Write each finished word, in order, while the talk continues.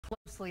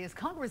Closely as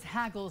Congress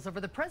haggles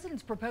over the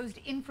president's proposed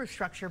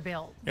infrastructure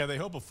bill. Yeah, they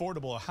hope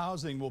affordable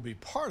housing will be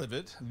part of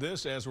it.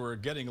 This as we're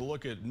getting a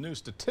look at new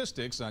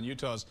statistics on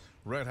Utah's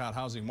red-hot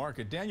housing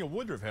market. Daniel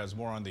Woodruff has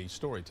more on the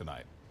story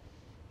tonight.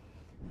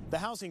 The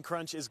housing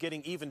crunch is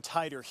getting even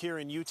tighter here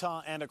in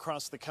Utah and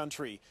across the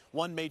country.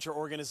 One major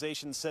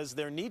organization says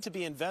there need to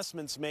be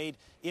investments made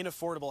in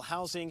affordable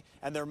housing,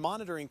 and they're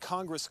monitoring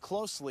Congress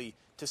closely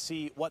to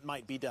see what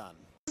might be done.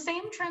 The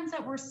same trends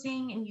that we're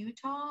seeing in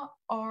Utah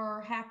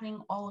are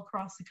happening all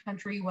across the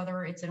country,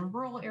 whether it's in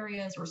rural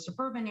areas or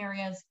suburban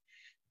areas.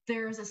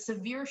 There's a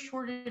severe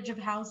shortage of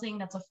housing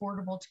that's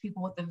affordable to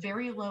people with the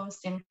very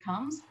lowest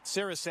incomes.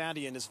 Sarah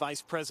Sadian is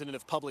Vice President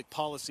of Public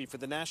Policy for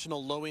the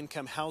National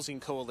Low-Income Housing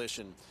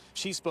Coalition.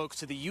 She spoke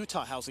to the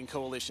Utah Housing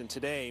Coalition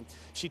today.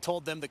 She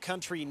told them the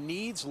country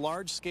needs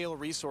large-scale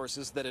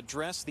resources that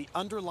address the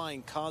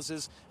underlying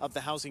causes of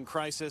the housing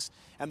crisis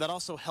and that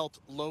also help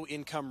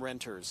low-income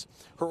renters.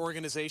 Her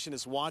organization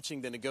is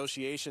watching the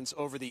negotiations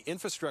over the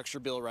infrastructure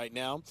bill right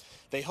now.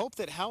 They hope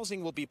that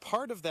housing will be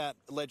part of that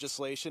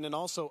legislation and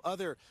also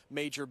other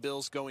major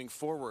bills going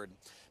forward.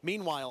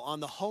 Meanwhile, on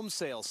the home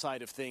sale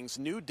side of things,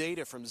 new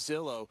data from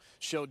Zillow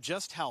showed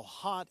just how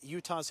hot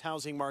Utah's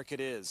housing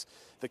market is.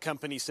 The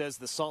company says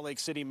the Salt Lake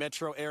City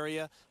metro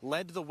area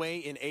led the way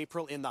in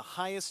April in the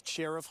highest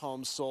share of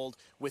homes sold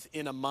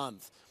within a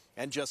month.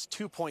 And just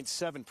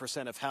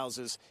 2.7% of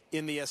houses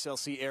in the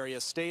SLC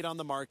area stayed on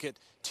the market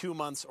 2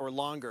 months or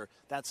longer.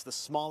 That's the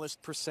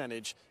smallest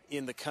percentage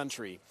in the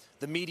country.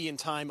 The median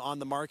time on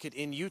the market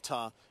in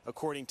Utah,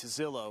 according to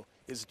Zillow,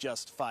 is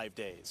just 5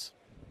 days.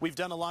 We've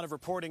done a lot of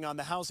reporting on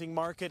the housing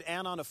market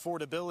and on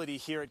affordability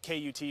here at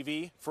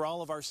KUTV. For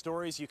all of our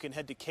stories, you can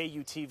head to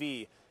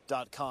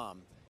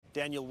KUTV.com.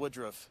 Daniel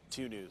Woodruff,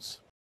 2 News.